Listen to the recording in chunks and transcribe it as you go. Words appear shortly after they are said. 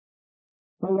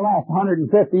For the last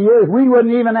 150 years, we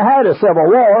wouldn't even have had a civil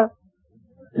war.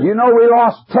 You know we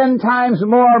lost 10 times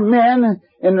more men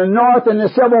in the North in the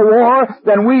Civil War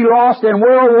than we lost in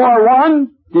World War I.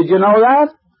 Did you know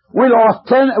that? We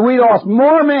lost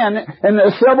more men in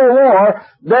the Civil War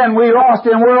than we lost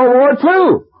in World War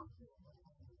II.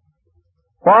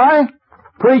 Why?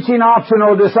 Preaching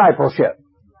optional discipleship.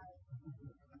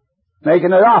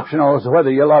 Making it optional as to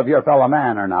whether you love your fellow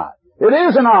man or not. It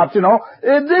isn't optional.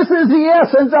 This is the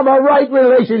essence of a right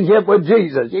relationship with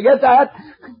Jesus. You get that?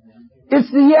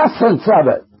 It's the essence of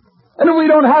it. And if we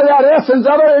don't have that essence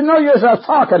of it, there's no use us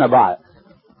talking about it.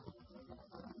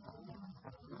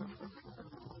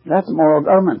 That's moral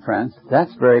government, friends.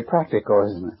 That's very practical,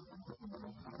 isn't it?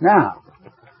 Now,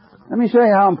 let me show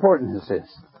you how important this is.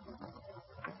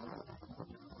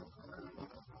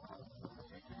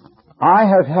 I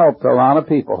have helped a lot of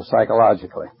people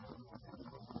psychologically.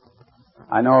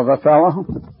 I know of a fellow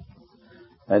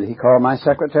that he called my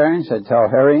secretary and said, "Tell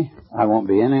Harry I won't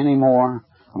be in anymore.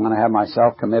 I'm going to have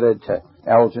myself committed to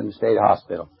Elgin State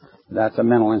Hospital." That's a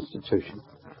mental institution.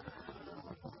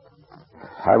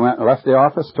 I went and left the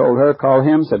office, told her, called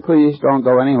him, said, "Please don't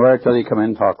go anywhere till you come in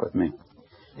and talk with me."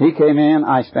 He came in.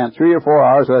 I spent 3 or 4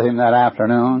 hours with him that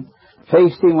afternoon,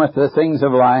 faced him with the things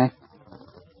of life.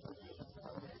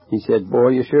 He said, "Boy,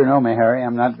 you sure know me, Harry.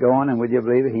 I'm not going." And would you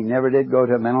believe it? He never did go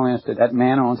to a mental institute. That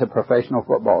man owns a professional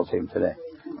football team today.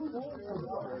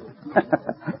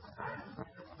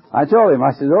 I told him,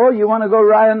 I said, "Oh, you want to go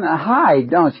right and hide,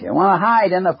 don't you? You want to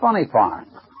hide in the funny farm."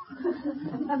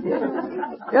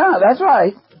 Yeah, that's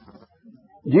right.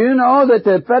 Do you know that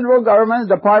the federal government,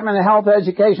 Department of Health,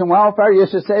 Education, Welfare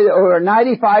used to say that over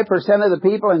 95% of the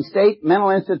people in state mental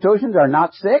institutions are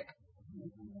not sick?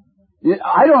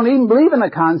 I don't even believe in the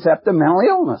concept of mental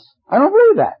illness. I don't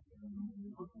believe that.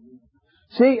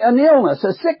 See, an illness,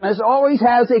 a sickness, always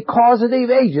has a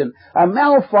causative agent, a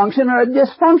malfunction or a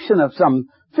dysfunction of some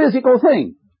physical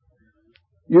thing.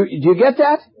 Do you get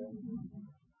that?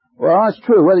 Well, that's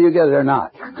true, whether you get it or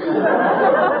not.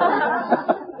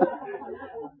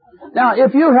 Now,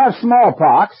 if you have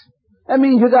smallpox, that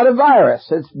means you got a virus.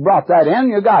 It's brought that in,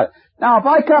 you got it. Now, if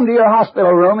I come to your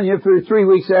hospital room and you're for 3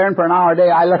 weeks there and for an hour a day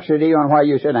I lecture to you on why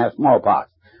you shouldn't have smallpox,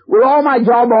 will all my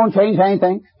jawbone change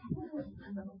anything?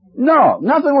 No,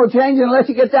 nothing will change unless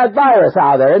you get that virus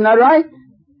out of there. Isn't that right?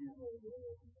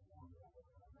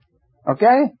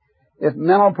 Okay? If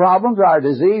mental problems are a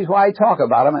disease, why talk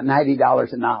about them at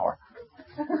 $90 an hour?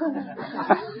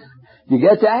 You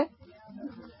get that?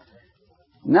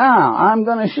 Now, I'm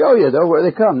going to show you, though, where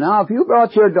they come. Now, if you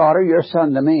brought your daughter, your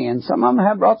son to me, and some of them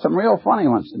have brought some real funny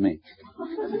ones to me.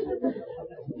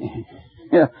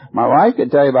 Yeah, my wife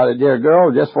could tell you about a dear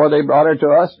girl just before they brought her to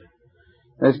us.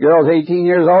 This girl's 18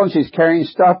 years old, and she's carrying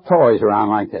stuffed toys around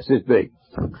like this big.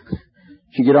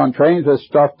 She'd get on trains with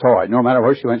stuffed toys. No matter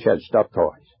where she went, she had stuffed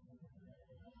toys.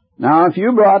 Now, if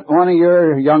you brought one of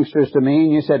your youngsters to me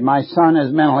and you said, "My son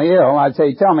is mentally ill," I'd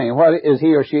say, "Tell me, what is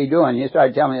he or she doing?" You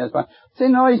start telling me this. I'd say,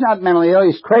 "No, he's not mentally ill,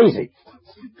 he's crazy."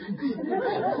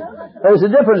 There's a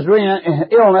difference between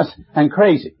illness and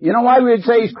crazy. You know why we would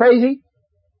say he's crazy?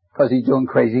 Because he's doing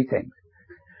crazy things.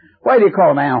 Why do you call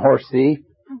a man a horse thief?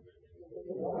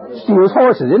 Steals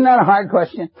horses. Isn't that a hard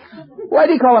question? Why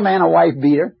do you call a man a wife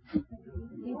beater?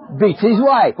 Beats his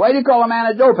wife. Why do you call a man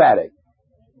a dope addict?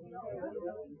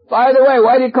 By the way,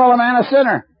 why do you call a man a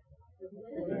sinner?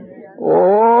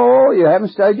 Oh, you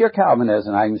haven't studied your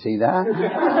Calvinism, I can see that.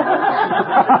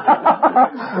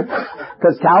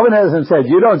 Because Calvinism says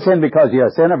you don't sin because you're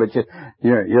a sinner, but you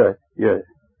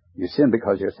sin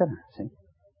because you're a sinner.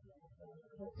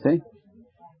 See?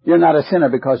 You're not a sinner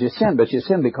because you sin, but you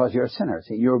sin because you're a sinner.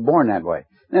 See, you were born that way.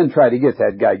 Then try to get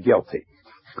that guy guilty.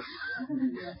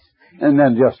 And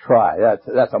then just try.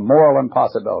 That's a moral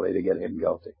impossibility to get him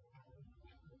guilty.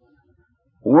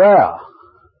 Well,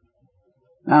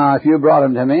 now if you brought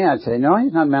him to me, I'd say, "No,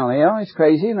 he's not mentally ill, he's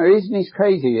crazy." And the reason he's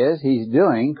crazy is he's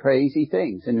doing crazy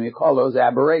things. And we call those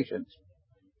aberrations.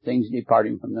 Things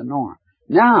departing from the norm.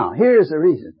 Now, here's the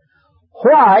reason.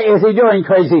 Why is he doing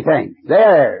crazy things?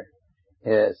 There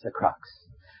is the crux.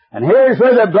 And here's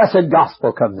where the blessed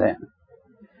gospel comes in.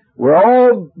 We're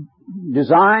all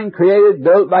designed, created,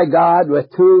 built by God with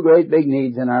 2 great big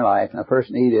needs in our life. And the first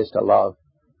need is to love.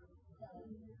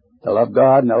 To love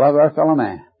God and to love our fellow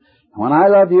man. And when I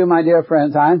love you, my dear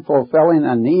friends, I'm fulfilling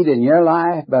a need in your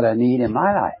life, but a need in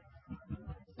my life.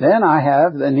 Then I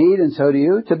have the need, and so do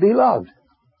you, to be loved.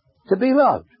 To be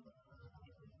loved.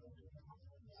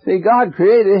 See, God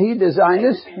created, He designed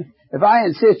us. If I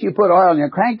insist you put oil in your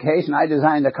crankcase and I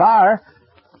design the car,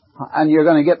 and you're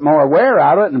going to get more wear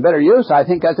out of it and better use, I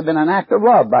think that's been an act of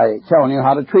love by telling you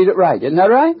how to treat it right. Isn't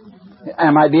that right?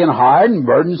 Am I being hard and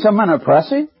burdensome and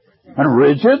oppressive and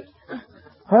rigid?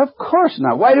 Of course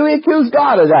not. Why do we accuse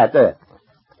God of that then?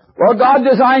 Well, God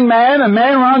designed man and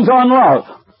man runs on love.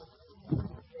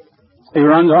 He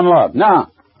runs on love.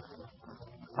 Now,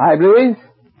 I believe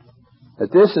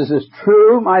that this is as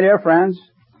true, my dear friends,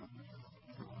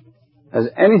 as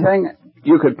anything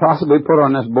you could possibly put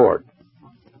on this board.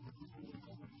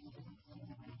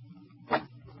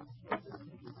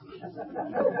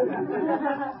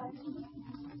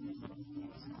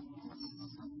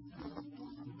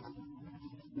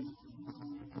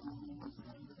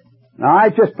 Now, I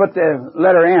just put the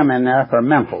letter M in there for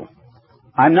mental.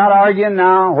 I'm not arguing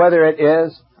now whether it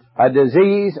is a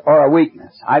disease or a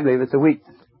weakness. I believe it's a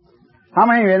weakness. How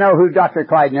many of you know who Dr.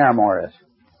 Clyde Naramore is?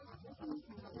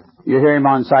 You hear him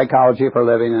on Psychology for a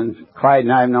living, and Clyde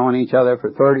and I have known each other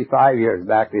for 35 years,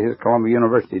 back to his Columbia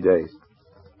University days.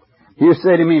 He used to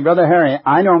say to me, Brother Harry,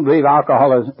 I don't believe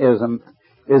alcoholism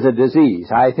is a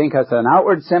disease. I think it's an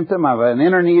outward symptom of an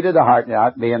inner need of the heart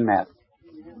not being met.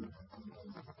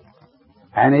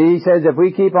 And he says if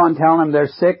we keep on telling them they're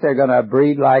sick, they're going to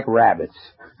breed like rabbits.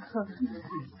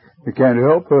 You can't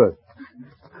help it.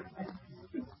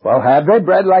 Well, have they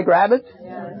bred like rabbits?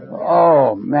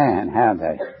 Oh, man, have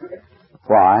they.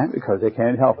 Why? Because they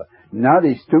can't help it. Now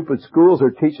these stupid schools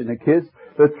are teaching the kids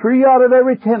that 3 out of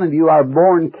every 10 of you are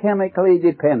born chemically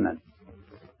dependent.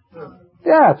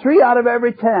 Yeah, 3 out of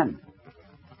every 10.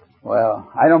 Well,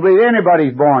 I don't believe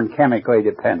anybody's born chemically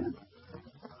dependent.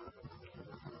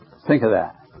 Think of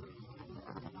that.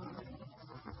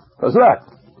 Because look,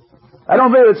 I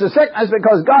don't believe it's a sickness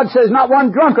because God says not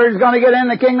one drunkard is going to get in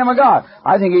the kingdom of God.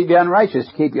 I think he'd be unrighteous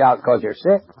to keep you out because you're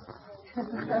sick.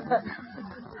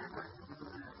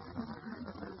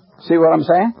 See what I'm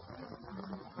saying?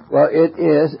 Well, it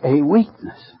is a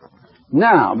weakness.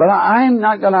 Now, but I'm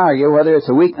not going to argue whether it's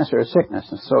a weakness or a sickness.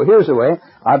 So here's the way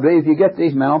I believe you get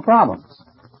these mental problems.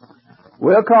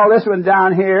 We'll call this one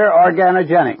down here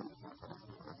organogenic.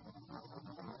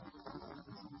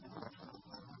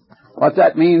 What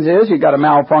that means is you've got a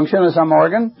malfunction of some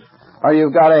organ, or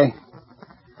you've got a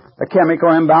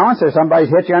chemical imbalance, or somebody's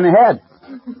hit you on the head.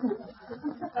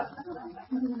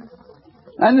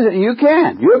 And you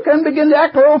can begin to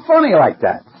act a little funny like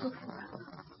that.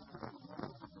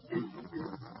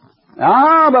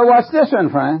 Ah, but what's this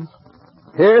one, friends?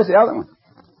 Here's the other one.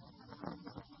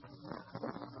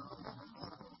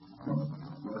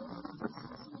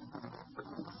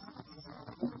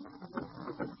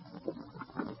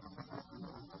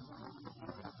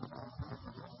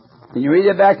 Can you read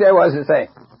it back there? What does it say?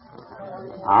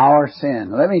 Our sin.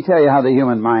 Let me tell you how the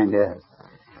human mind is.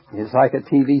 It's like a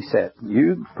TV set.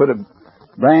 You put a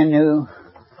brand new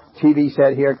TV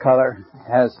set here, color,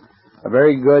 has a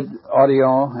very good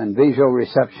audio and visual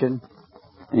reception,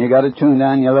 and you got it tuned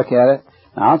down, you look at it.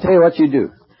 Now, I'll tell you what you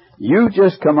do. You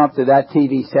just come up to that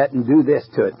TV set and do this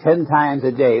to it 10 times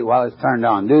a day while it's turned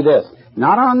on. Do this.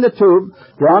 Not on the tube,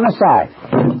 but on the side.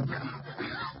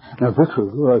 Now, this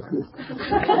was good.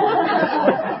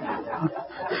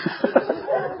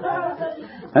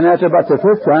 And that's about the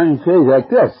fifth time you say like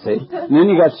this, see? And then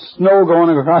you got snow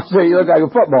going across there, you look like a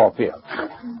football field.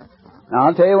 Now,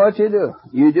 I'll tell you what you do.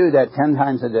 You do that 10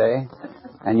 times a day,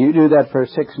 and you do that for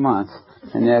 6 months,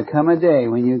 and there'll come a day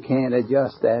when you can't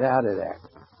adjust that out of there.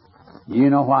 You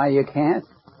know why you can't?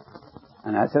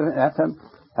 And that's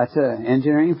an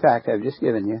engineering fact I've just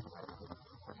given you.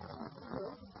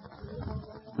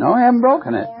 No, I haven't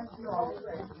broken it.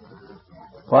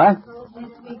 What?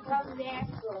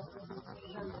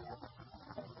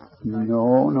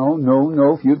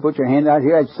 No. If you'd put your hand out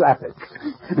here, I'd slap it.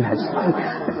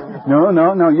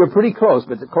 No. You're pretty close,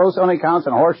 but the close only counts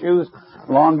in horseshoes,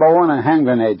 lawn bowling, and hand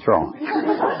grenade throwing.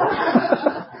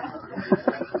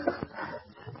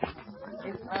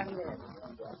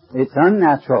 It's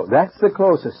unnatural. That's the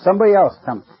closest. Somebody else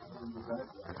comes.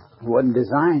 It wasn't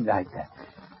designed like that.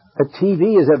 A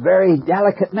TV is a very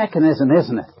delicate mechanism,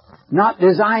 isn't it? Not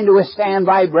designed to withstand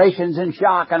vibrations and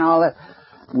shock and all that.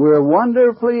 We're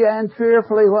wonderfully and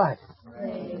fearfully what?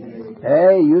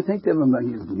 Hey, you think the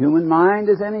human mind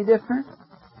is any different?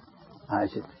 I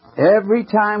said, every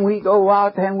time we go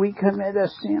out and we commit a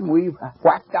sin, we've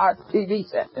whacked our TV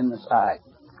set in the side.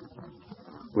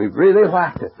 We've really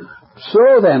whacked it.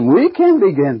 So then we can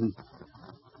begin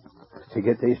to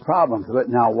get these problems. But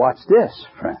now watch this,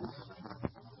 friends.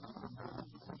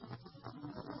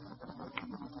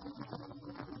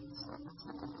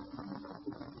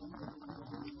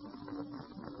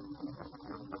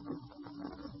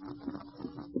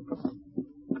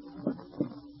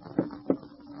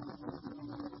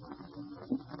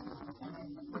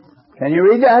 Can you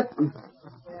read that?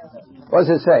 What does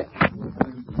it say?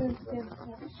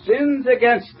 Sins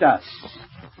against us.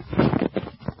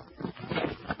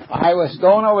 I was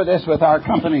going over this with our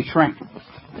company shrink.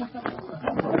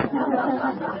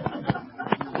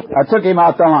 I took him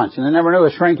out to lunch, and I never knew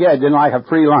a shrink yet didn't like a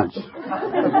free lunch.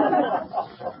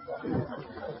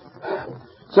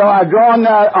 So I've drawn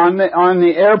that on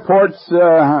the airport's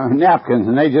napkins,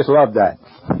 and they just love that.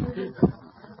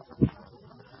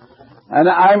 And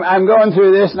I'm going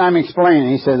through this, and I'm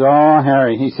explaining. He says, "Oh,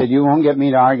 Harry," he said, "you won't get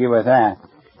me to argue with that."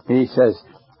 He says,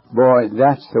 "Boy,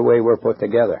 that's the way we're put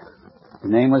together."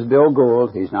 His name was Bill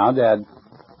Gould. He's now dead.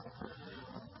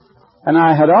 And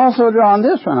I had also drawn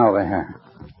this one over here.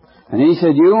 And he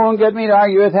said, "You won't get me to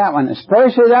argue with that one,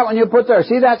 especially that one you put there.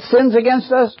 See that sins against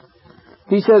us?"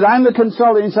 He said, "I'm the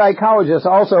consulting psychologist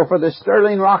also for the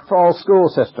Sterling Rock Falls school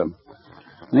system."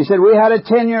 And he said, "We had a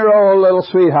 10-year-old little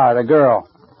sweetheart, a girl,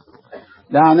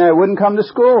 down there, wouldn't come to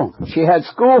school. She had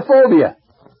school phobia."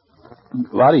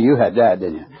 A lot of you had that,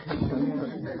 didn't you?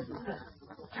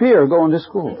 Fear of going to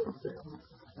school.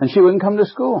 And she wouldn't come to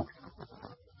school.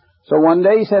 So one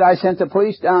day he said, I sent the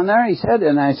police down there, he said,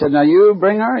 and I said, "Now you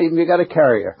bring her, even you got to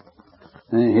carry her."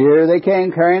 And here they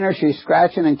came carrying her. She's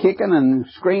scratching and kicking and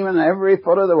screaming every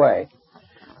foot of the way.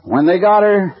 When they got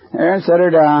her there and set her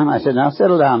down, I said, "Now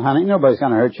settle down, honey. Nobody's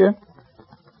going to hurt you."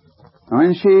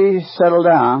 When she settled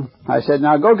down, I said,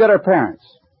 "Now go get her parents."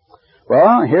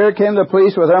 Well, here came the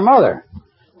police with her mother.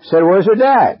 I said, "Where's her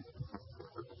dad?"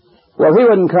 Well, he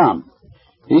wouldn't come.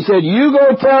 He said, "You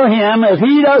go tell him if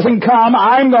he doesn't come,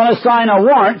 I'm going to sign a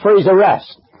warrant for his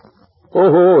arrest."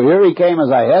 Oh, here he came as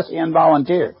a Hessian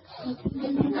volunteer.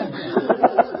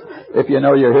 If you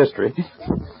know your history.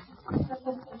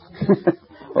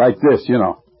 Like this, you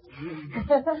know.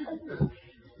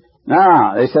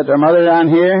 Now, they set their mother down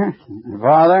here, and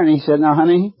father, and he said, "Now,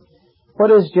 honey,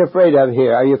 what is you afraid of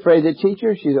here? Are you afraid of the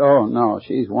teacher?" She said, "Oh, no,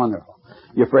 she's wonderful."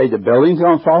 "You afraid the building's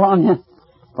going to fall on you?"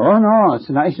 "Oh, no, it's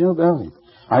a nice new building."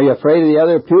 "Are you afraid of the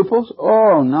other pupils?"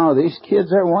 "Oh, no, these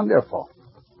kids are wonderful."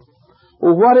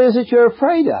 "Well, what is it you're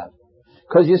afraid of?"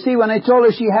 Because, you see, when they told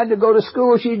her she had to go to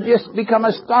school, she'd just become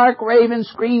a stark, raving,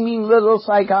 screaming little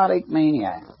psychotic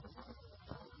maniac.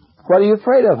 "What are you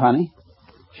afraid of, honey?"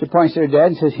 She points to her dad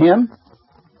and says, "Him?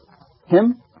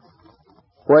 Him?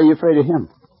 Why are you afraid of him?"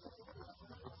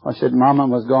 I said, "Mama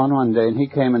was gone one day, and he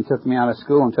came and took me out of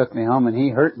school and took me home, and he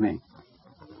hurt me."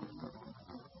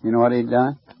 You know what he'd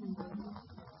done?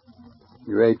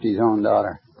 He raped his own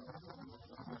daughter.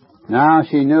 Now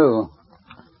she knew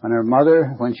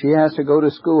when she has to go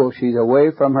to school, she's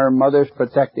away from her mother's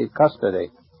protective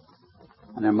custody.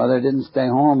 And her mother didn't stay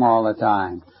home all the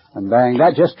time. And bang,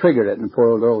 that just triggered it, and the poor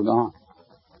old girl gone.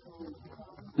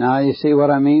 Now you see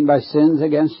what I mean by sins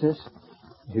against us?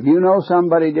 If you know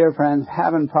somebody, dear friends,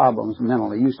 having problems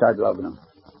mentally, you start loving them.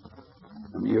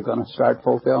 And you're going to start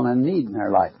fulfilling a need in their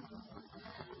life.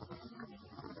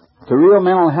 To real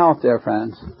mental health, dear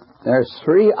friends, there's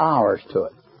 3 hours to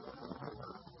it.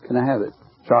 Can I have it?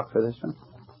 Chalk for this one?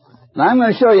 Now I'm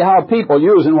going to show you how people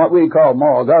using what we call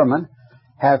moral government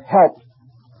have helped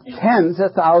tens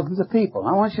of thousands of people.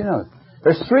 I want you to know,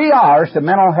 there's 3 hours to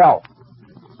mental health.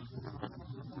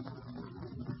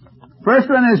 First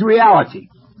one is reality.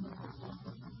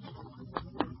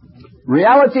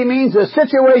 Reality means the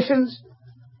situations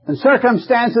and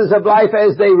circumstances of life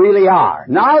as they really are.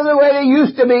 Not the way they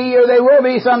used to be or they will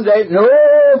be someday. No,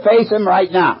 face them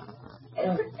right now.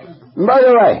 And by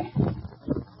the way,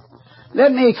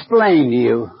 let me explain to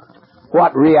you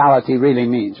what reality really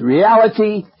means.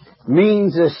 Reality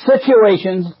means the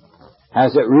situation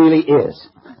as it really is.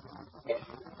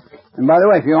 And by the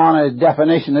way, if you want a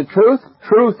definition of truth,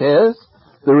 truth is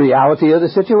the reality of the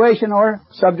situation or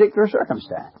subject or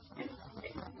circumstance.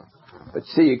 But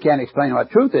see, you can't explain what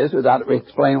truth is without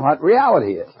explaining what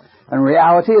reality is. And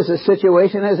reality is the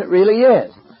situation as it really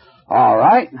is. All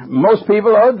right? Most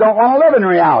people don't want to live in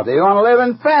reality. They want to live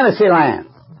in fantasy land.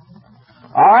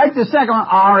 All right, the second one,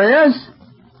 R, is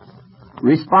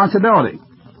responsibility.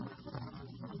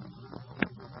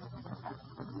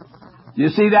 You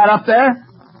see that up there?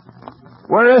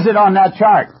 Where is it on that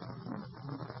chart?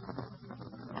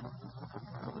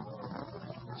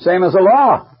 Same as a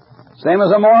law. Same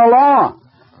as a moral law.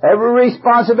 Every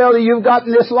responsibility you've got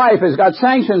in this life has got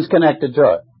sanctions connected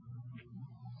to it.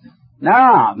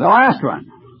 Now, the last one.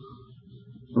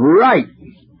 Right.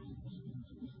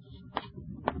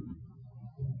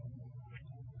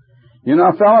 You know,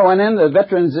 a fellow went in the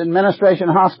Veterans Administration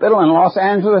Hospital in Los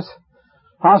Angeles.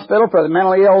 Hospital for the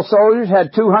mentally ill soldiers,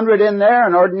 had 200 in there,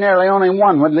 and ordinarily only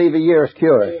one would leave a year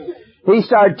cured. He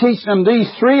started teaching them these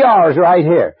 3 R's right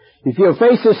here. If you'll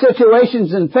face the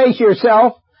situations and face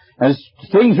yourself as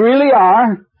things really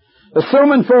are,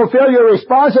 assume and fulfill your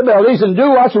responsibilities and do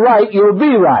what's right, you'll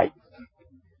be right.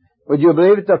 Would you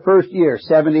believe it? The first year,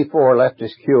 74 left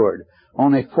us cured.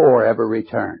 Only 4 ever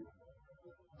returned.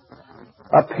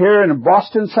 Up here in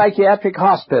Boston Psychiatric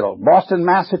Hospital, Boston,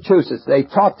 Massachusetts, they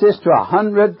taught this to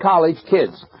 100 college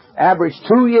kids. Average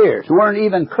 2 years. Weren't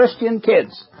even Christian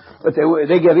kids. But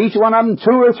they give each one of them 2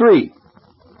 or 3.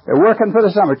 They're working for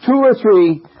the summer. 2 or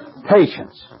 3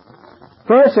 patients.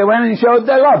 First, they went and showed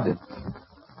they loved it.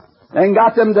 Then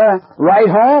got them to write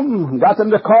home, got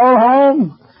them to call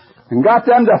home, and got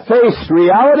them to face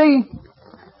reality,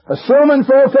 assume and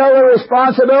fulfill their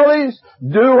responsibilities,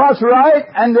 do what's right,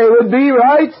 and they would be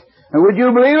right. And would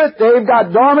you believe it? They've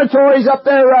got dormitories up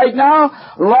there right now,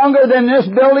 longer than this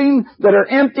building, that are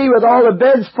empty with all the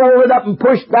beds folded up and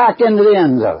pushed back into the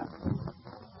ends of it.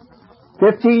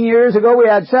 15 years ago, we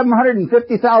had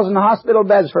 750,000 hospital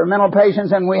beds for mental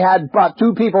patients, and we had about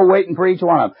 2 people waiting for each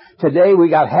one of them. Today, we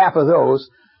got half of those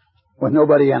with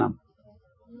nobody in them.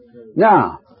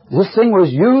 Now, this thing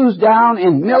was used down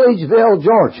in Milledgeville,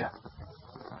 Georgia.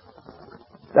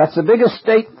 That's the biggest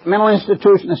state mental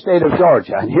institution in the state of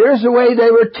Georgia. And here's the way they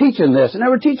were teaching this, and they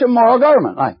were teaching moral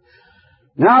government. Like,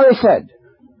 now they said,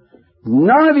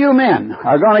 none of you men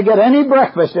are going to get any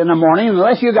breakfast in the morning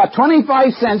unless you got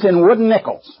 25 cents in wooden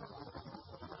nickels.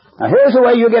 Now here's the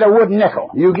way you get a wooden nickel.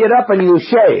 You get up and you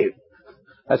shave.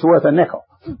 That's worth a nickel.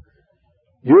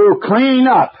 You clean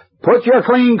up. Put your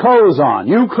clean clothes on.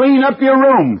 You clean up your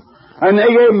room. And they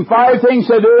gave them 5 things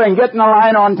to do and get in the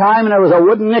line on time, and there was a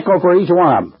wooden nickel for each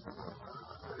one of them.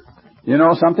 You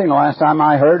know something? The last time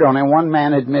I heard, only one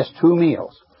man had missed 2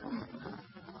 meals.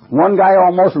 One guy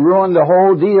almost ruined the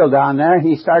whole deal down there.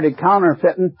 He started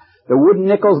counterfeiting the wooden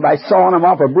nickels by sawing them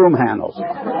off of broom handles.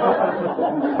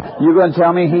 You going to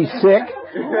tell me he's sick?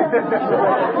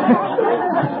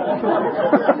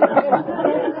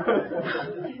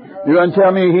 You going to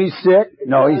tell me he's sick?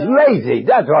 No, he's lazy.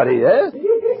 That's what he is.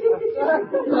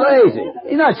 Lazy.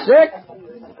 He's not sick.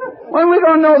 When are we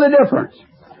going to know the difference?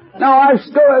 Now, I was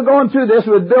going through this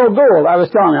with Bill Gould. I was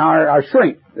telling him, our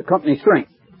shrink, the company shrink.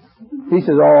 He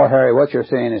says, oh, Harry, what you're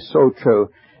saying is so true.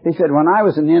 He said, when I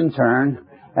was an intern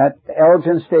at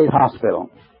Elgin State Hospital,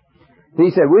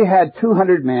 he said, we had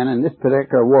 200 men in this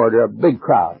particular ward, a big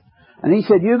crowd. And he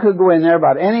said, you could go in there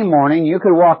about any morning, you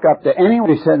could walk up to anyone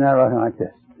who's sitting there looking like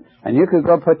this. And you could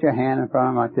go put your hand in front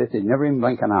of them like this, they'd never even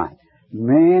blink an eye.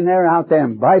 Man, they're out there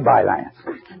in bye-bye land.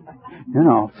 You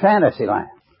know, fantasy land.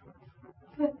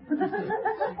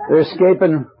 They're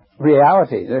escaping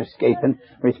reality. They're escaping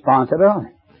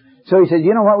responsibility. So he said,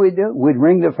 you know what we'd do? We'd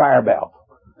ring the fire bell.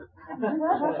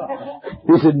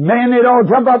 He said, man, they'd all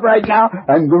jump up right now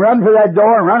and run for that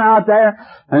door and run out there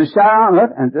and start on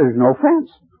it, and there's no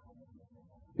fence.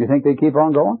 You think they keep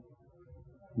on going?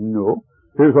 No.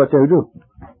 Here's what they do.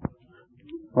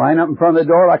 Line up in front of the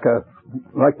door like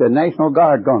the National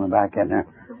Guard going back in there.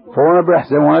 4 abreast.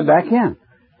 They want it back in.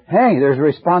 Hey, there's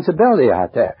responsibility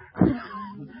out there.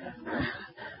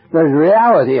 There's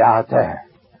reality out there.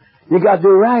 You got to do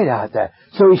right out there.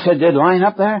 So he said they'd line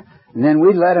up there, and then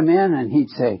we'd let him in, and he'd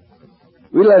say,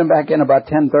 we'd let him back in about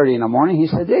 10:30 in the morning. He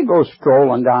said they'd go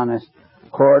strolling down this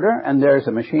corridor, and there's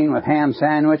a machine with ham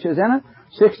sandwiches in it,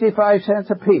 65 cents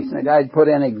a piece. And the guy'd put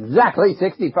in exactly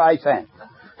 65 cents.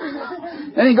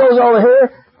 Then he goes over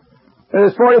here,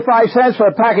 there's 45 cents for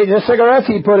a package of cigarettes.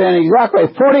 He put in exactly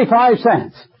 45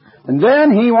 cents. And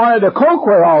then he wanted a Coke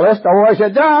with all this to wash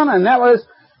it down, and that was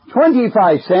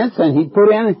 25 cents, and he put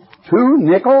in 2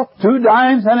 nickels, 2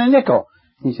 dimes, and a nickel.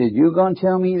 He said, you gonna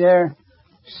tell me they're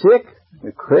sick?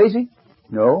 They're crazy?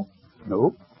 No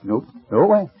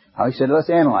way. He said, let's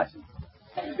analyze them.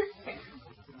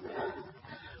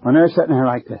 When they're sitting there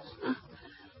like this,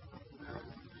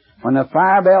 when the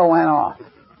fire bell went off,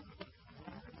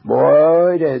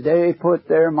 boy, did they put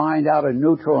their mind out of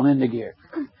neutral and into gear.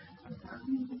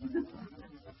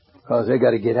 Because they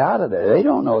got to get out of there. They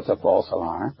don't know it's a false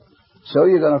alarm. So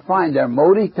you're going to find their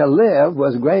motive to live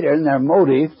was greater than their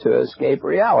motive to escape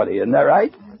reality. Isn't that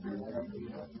right?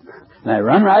 And they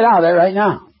run right out of there right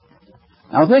now.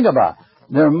 Now think about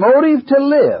it. Their motive to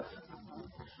live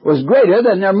was greater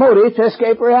than their motive to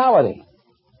escape reality.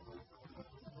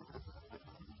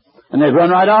 And they'd run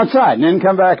right outside and then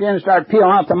come back in and start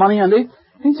peeling out the money on these.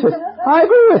 He said, I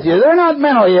agree with you. They're not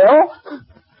mentally ill.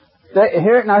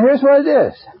 Now here's what it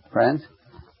is, friends.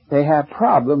 They have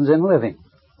problems in living.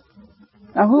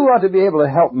 Now who ought to be able to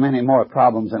help many more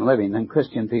problems in living than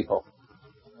Christian people?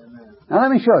 Now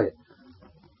let me show you.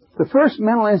 The first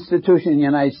mental institution in the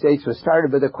United States was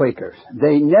started by the Quakers.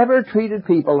 They never treated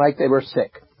people like they were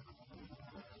sick.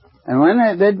 And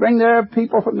when they'd bring their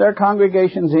people from their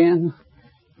congregations in,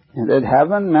 and they'd have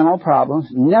them mental problems,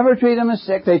 never treat them as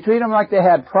sick. They treat them like they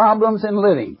had problems in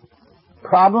living.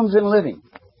 Problems in living.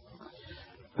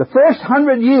 The first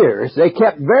 100 years, they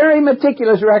kept very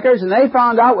meticulous records, and they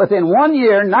found out within 1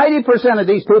 year, 90% of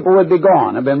these people would be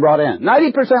gone, have been brought in.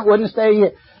 90% wouldn't stay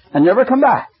here and never come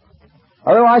back.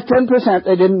 Otherwise, 10%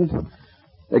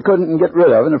 they couldn't get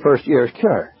rid of in the first year's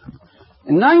cure.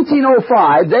 In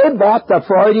 1905, they bought the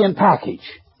Freudian package.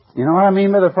 You know what I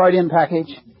mean by the Freudian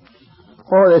package?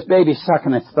 Oh, this baby's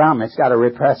sucking its thumb. It's got a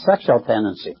repressed sexual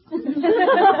tendency. He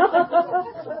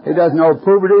doesn't know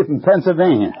puberty from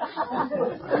Pennsylvania.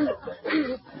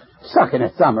 Sucking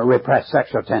its thumb, a repressed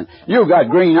sexual tendency. You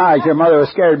got green eyes. Your mother was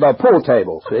scared about pool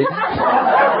tables, see?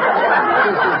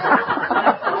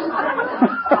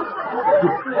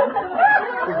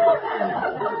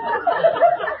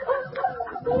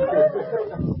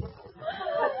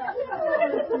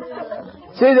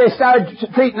 See, they started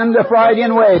treating them the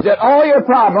Freudian way, that all your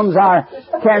problems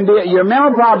your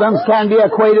mental problems can be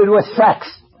equated with sex.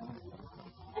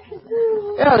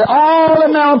 Yeah, all the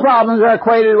mental problems are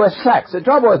equated with sex. The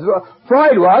trouble with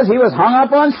Freud was, he was hung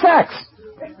up on sex.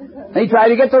 He tried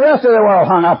to get the rest of the world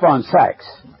hung up on sex.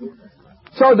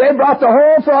 So they brought the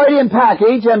whole Freudian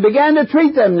package and began to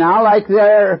treat them now like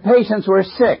their patients were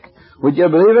sick. Would you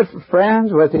believe it,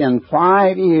 friends? Within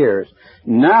 5 years,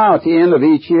 now at the end of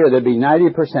each year, there'd be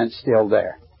 90% still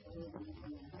there.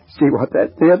 See what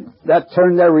that did? That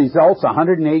turned their results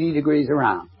 180 degrees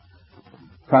around.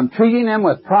 From treating them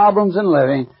with problems in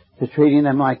living to treating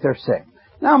them like they're sick.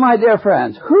 Now, my dear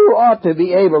friends, who ought to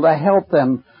be able to help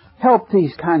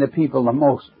these kind of people the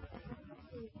most?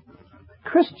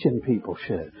 Christian people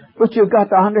should. But you've got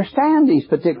to understand these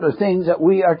particular things that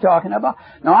we are talking about.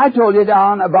 Now, I told you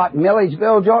down about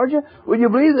Milledgeville, Georgia. Would you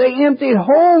believe they emptied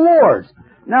whole wards?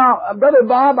 Now, Brother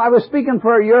Bob, I was speaking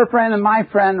for your friend and my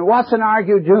friend, Watson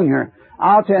Argue Jr.,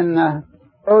 out in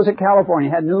Rosa, California.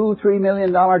 Had a new $3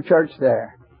 million church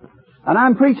there. And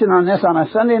I'm preaching on this on a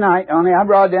Sunday night, only I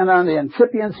brought in on the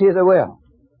incipiency of the will.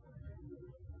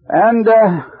 And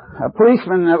a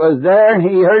policeman that was there, and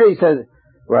he heard it, he said,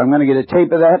 well, I'm going to get a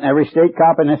tape of that, and every state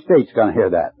cop in the state's going to hear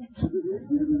that.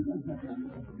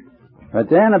 But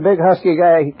then a big husky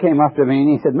guy came up to me, and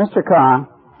he said, Mr. Conn,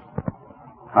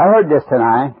 I heard this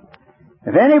tonight.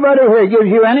 If anybody here gives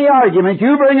you any argument,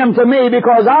 you bring them to me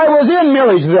because I was in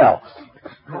Milledgeville.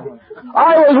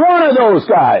 I was one of those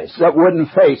guys that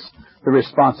wouldn't face the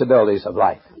responsibilities of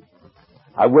life.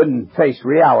 I wouldn't face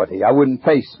reality. I wouldn't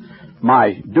face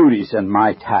my duties and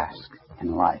my task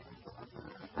in life.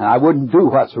 And I wouldn't do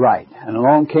what's right. And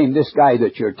along came this guy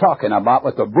that you're talking about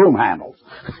with the broom handles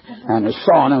and the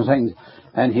saw and things.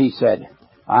 And he said,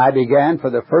 I began for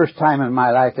the first time in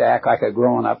my life to act like a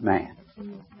grown-up man.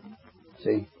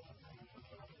 See?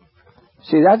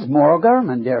 See, that's moral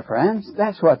government, dear friends.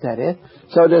 That's what that is.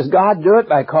 So does God do it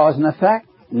by cause and effect?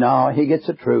 No, He gets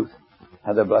the truth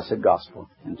of the blessed gospel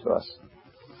into us.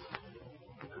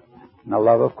 And the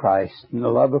love of Christ and the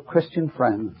love of Christian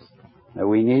friends. That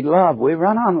we need love. We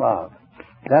run on love.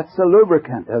 That's the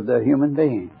lubricant of the human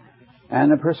being.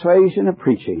 And the persuasion of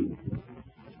preaching.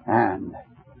 And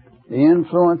the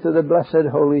influence of the blessed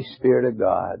Holy Spirit of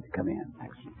God come in.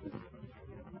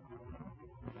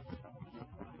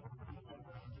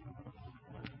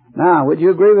 Now, would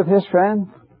you agree with this,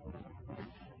 friend?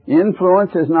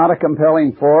 Influence is not a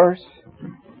compelling force.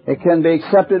 It can be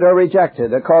accepted or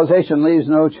rejected. The causation leaves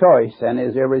no choice and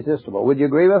is irresistible. Would you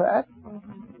agree with that?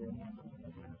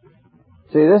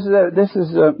 See, this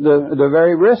is the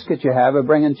very risk that you have of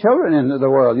bringing children into the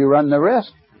world. You run the risk.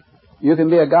 You can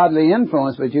be a godly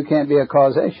influence, but you can't be a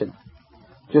causation.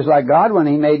 Just like God, when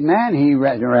He made man, He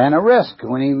ran a risk.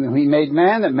 When He made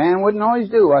man, that man wouldn't always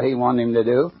do what He wanted him to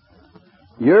do.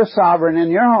 You're sovereign in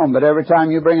your home, but every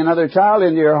time you bring another child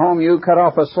into your home, you cut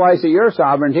off a slice of your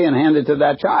sovereignty and hand it to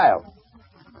that child.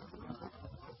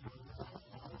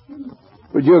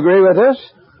 Would you agree with this?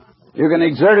 You can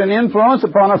exert an influence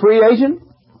upon a free agent.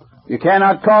 You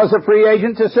cannot cause a free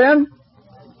agent to sin.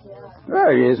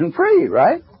 Well, he isn't free,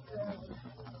 right?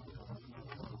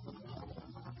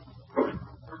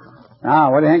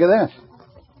 Now, what do you think of this?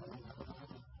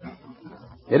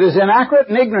 It is inaccurate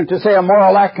and ignorant to say a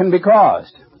moral act can be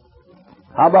caused.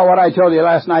 How about what I told you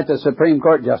last night the Supreme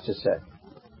Court Justice said?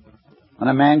 When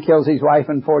a man kills his wife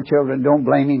and 4 children, don't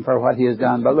blame him for what he has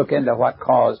done, but look into what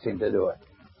caused him to do it.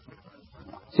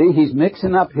 See, he's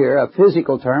mixing up here a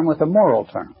physical term with a moral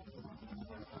term.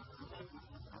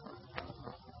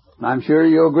 I'm sure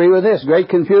you'll agree with this. Great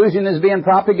confusion is being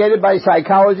propagated by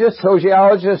psychologists,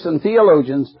 sociologists, and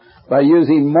theologians by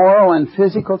using moral and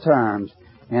physical terms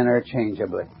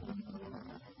interchangeably.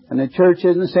 And the church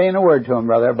isn't saying a word to them,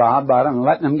 Brother Bob, about them and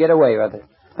letting them get away with it.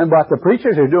 And what the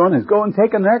preachers are doing is going and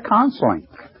taking their counseling.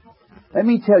 Let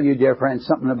me tell you, dear friends,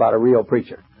 something about a real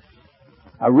preacher.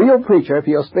 A real preacher, if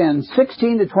he'll spend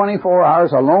 16 to 24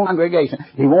 hours alone in congregation,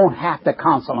 he won't have to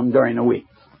counsel them during the week.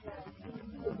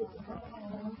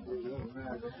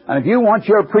 And if you want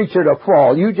your preacher to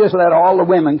fall, you just let all the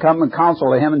women come and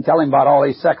counsel him and tell him about all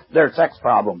their sex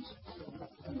problems.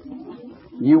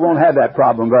 You won't have that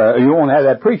problem you won't have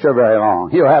that preacher very long.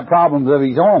 He'll have problems of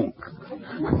his own.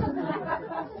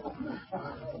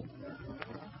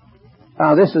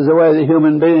 Now, this is the way the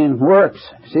human being works.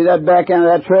 See that back end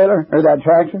of that trailer, or that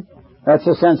tractor? That's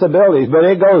the sensibilities. But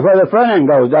it goes where the front end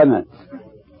goes, doesn't it?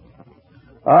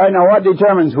 All right, now what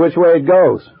determines which way it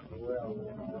goes?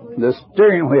 The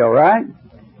steering wheel, right?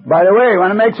 By the way,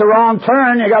 when it makes a wrong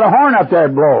turn, you got a horn up there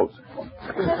that blows.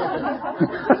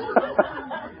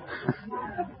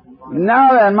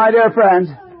 Now then, my dear friends,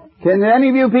 can any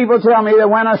of you people tell me that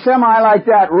when a semi like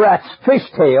that wrecks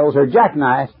fishtails or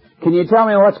jackknives, can you tell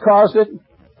me what's caused it?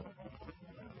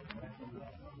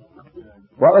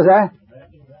 What was that?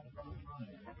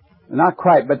 Not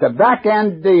quite, but the back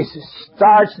end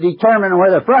starts determining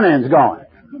where the front end's going.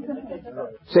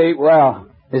 See, well,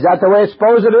 is that the way it's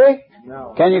supposed to be?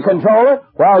 No. Can you control it?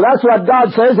 Well, that's what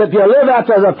God says. If you live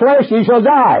after the flesh, you shall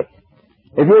die.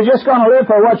 If you're just going to live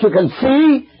for what you can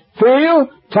see, feel,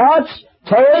 touch,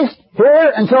 taste,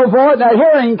 hear, and so forth, now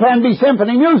hearing can be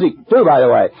symphony music, too, by the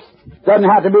way. Doesn't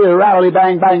have to be the rattly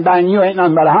bang, bang, bang, you ain't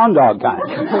nothing but a hound dog kind.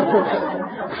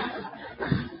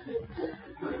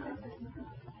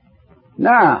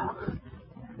 Now,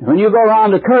 when you go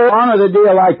around the curve on a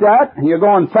deal like that, and you're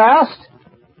going fast,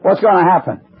 what's going to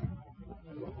happen?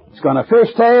 It's going to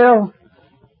fishtail,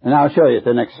 and I'll show you at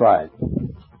the next slide.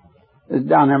 It's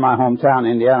down there in my hometown,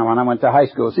 Indiana, when I went to high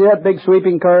school. See that big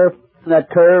sweeping curve? That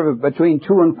curve between 2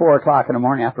 and 4 o'clock in the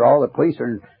morning after all the police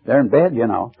they're in bed, you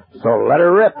know. So let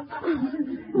her rip.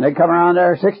 And they come around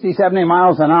there 60, 70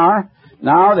 miles an hour.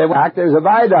 Now they back, there's a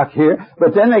viaduct here,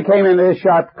 but then they came into this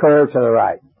sharp curve to the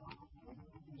right.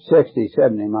 60,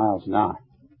 70 miles an hour.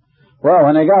 Well,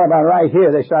 when they got about right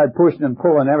here, they started pushing and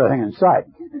pulling everything in sight.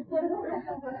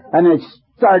 And they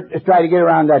start to try to get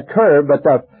around that curve, but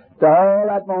all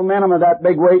that momentum of that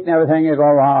big weight and everything, you go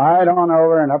right on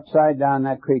over and upside down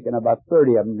that creek, and about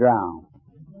 30 of them drown.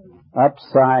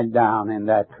 Upside down in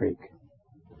that creek.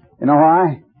 You know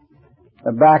why?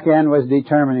 The back end was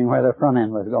determining where the front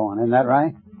end was going. Isn't that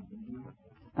right?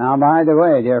 Now, by the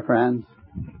way, dear friends,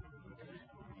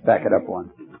 back it up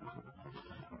one.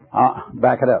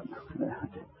 Back it up.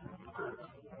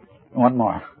 One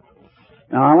more.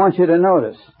 Now, I want you to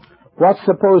notice, what's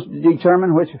supposed to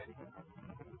determine where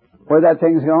that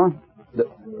thing's going?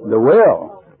 The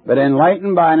will, but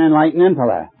enlightened by an enlightened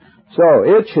intellect. So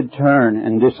it should turn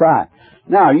and decide.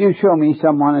 Now, you show me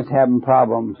someone that's having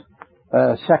problems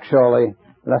sexually,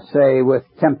 let's say with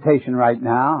temptation right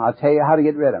now. I'll tell you how to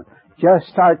get rid of them. Just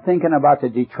start thinking about the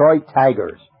Detroit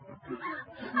Tigers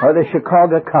or the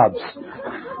Chicago Cubs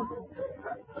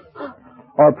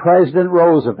or President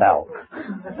Roosevelt.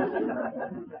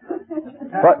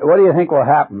 What do you think will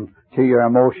happen to your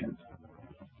emotions?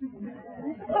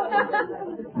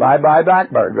 Bye-bye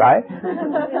Blackbird, right?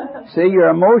 See, your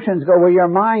emotions go where your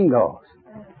mind goes.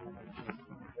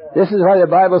 This is why the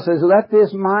Bible says, let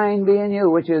this mind be in you,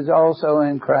 which is also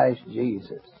in Christ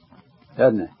Jesus.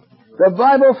 Doesn't it? The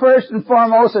Bible first and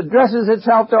foremost addresses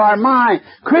itself to our mind.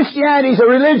 Christianity is a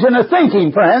religion of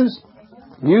thinking, friends.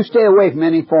 You stay away from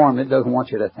any form that doesn't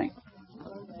want you to think.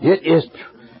 It is...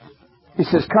 He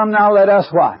says, come now, let us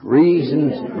what?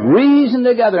 Reason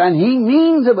together. And He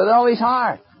means it with all His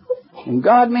heart. And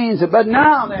God means it. But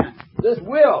now then, this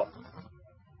will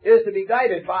is to be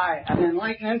guided by an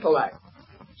enlightened intellect.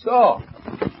 So,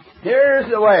 here's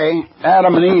the way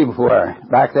Adam and Eve were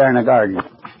back there in the garden.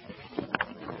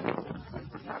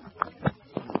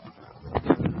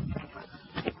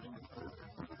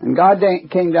 And God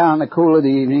came down in the cool of the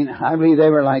evening. I believe they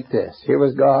were like this. Here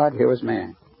was God, here was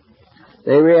man.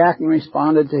 They reacted and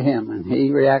responded to Him, and He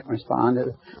reacted and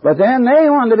responded. But then they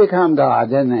wanted to become God,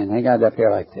 didn't they? They got up here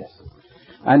like this.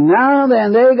 And now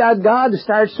then, they got God to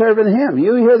start serving Him.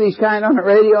 You hear these kind on the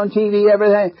radio and TV,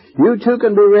 everything. You too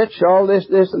can be rich, all this,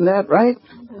 and that, right?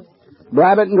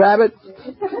 Grab it and grab it.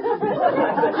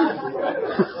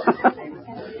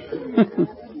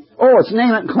 Oh, it's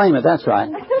name it and claim it, that's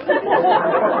right.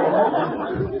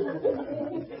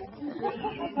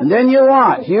 And then you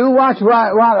watch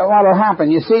what'll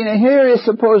happen. You see, now here is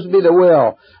supposed to be the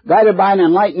will, guided by an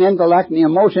enlightened intellect, and the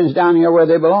emotions down here where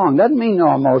they belong. Doesn't mean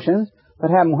no emotions, but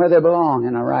have them where they belong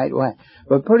in the right way.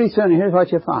 But pretty soon, here's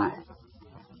what you find.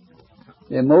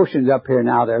 The emotions up here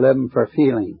now, they're living for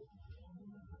feeling.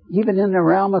 Even in the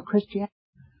realm of Christianity.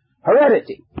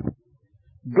 Heredity.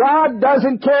 God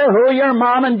doesn't care who your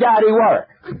mom and daddy were.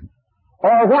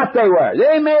 Or what they were.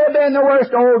 They may have been the worst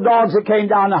old dogs that came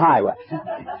down the highway.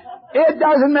 It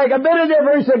doesn't make a bit of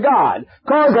difference to God.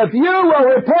 Because if you will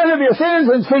repent of your sins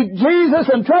and seek Jesus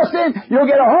and trust Him, you'll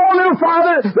get a whole new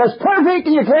Father that's perfect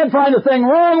and you can't find a thing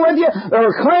wrong with you.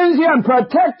 That'll cleanse you and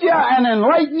protect you and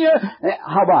enlighten you.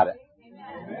 How about it?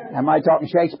 Am I talking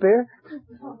Shakespeare?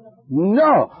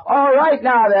 No. All right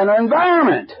now then,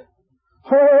 environment.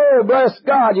 Oh, bless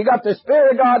God. You got the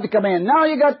Spirit of God to come in. Now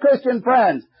you got Christian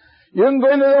friends. You can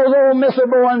go into those old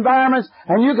miserable environments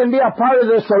and you can be a part of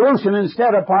the solution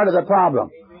instead of part of the problem.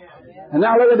 And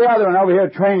now look at the other one over here,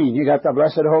 training. You got the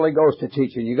blessed Holy Ghost to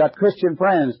teach you. You got Christian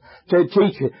friends to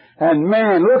teach you. And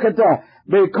man, look at that.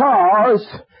 Because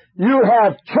you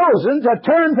have chosen to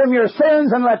turn from your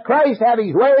sins and let Christ have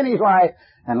His way in His life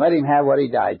and let Him have what He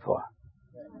died for.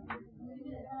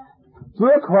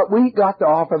 Look what we got to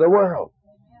offer the world.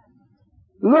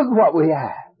 Look what we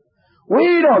have.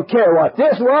 We don't care what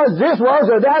this was,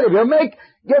 or that.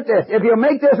 If you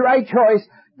make this right choice,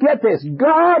 get this.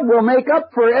 God will make up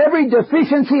for every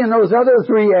deficiency in those other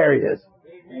three areas.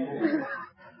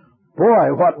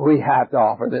 Boy, what we have to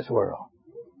offer this world.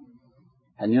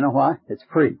 And you know what? It's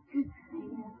free.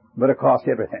 But it costs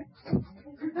everything.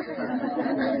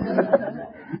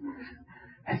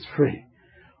 It's free.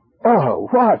 Oh,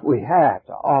 what we have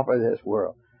to offer this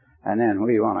world. And then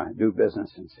we want to do business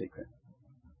in secret.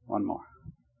 One more.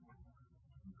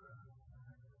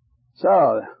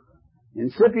 So,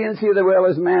 incipiency of the will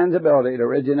is man's ability to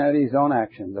originate his own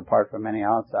actions apart from any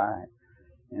outside,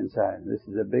 inside. This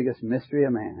is the biggest mystery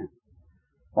of man.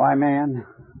 Why man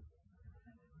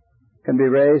can be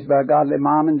raised by a godly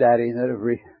mom and daddy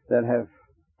that have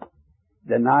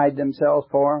denied themselves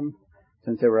for him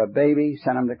since they were a baby,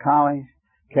 sent them to college,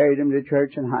 carried them to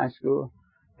church and high school,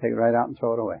 take it right out and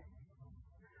throw it away.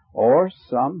 Or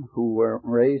some who were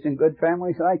raised in good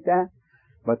families like that,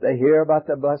 but they hear about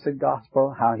the blessed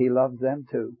gospel, how He loves them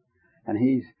too. And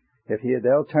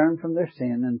they'll turn from their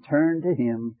sin and turn to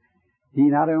Him, He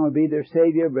not only will be their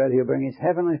Savior, but He'll bring His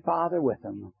Heavenly Father with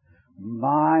them.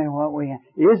 My, what we have.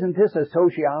 Isn't this a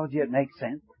sociology that makes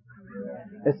sense?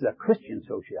 This is a Christian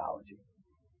sociology.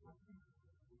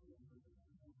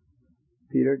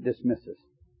 Peter dismisses.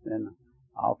 Then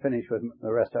I'll finish with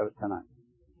the rest of it tonight.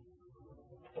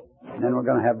 And then we're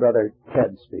going to have Brother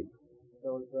Ted speak.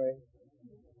 Shall we pray?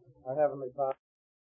 Our Heavenly Father.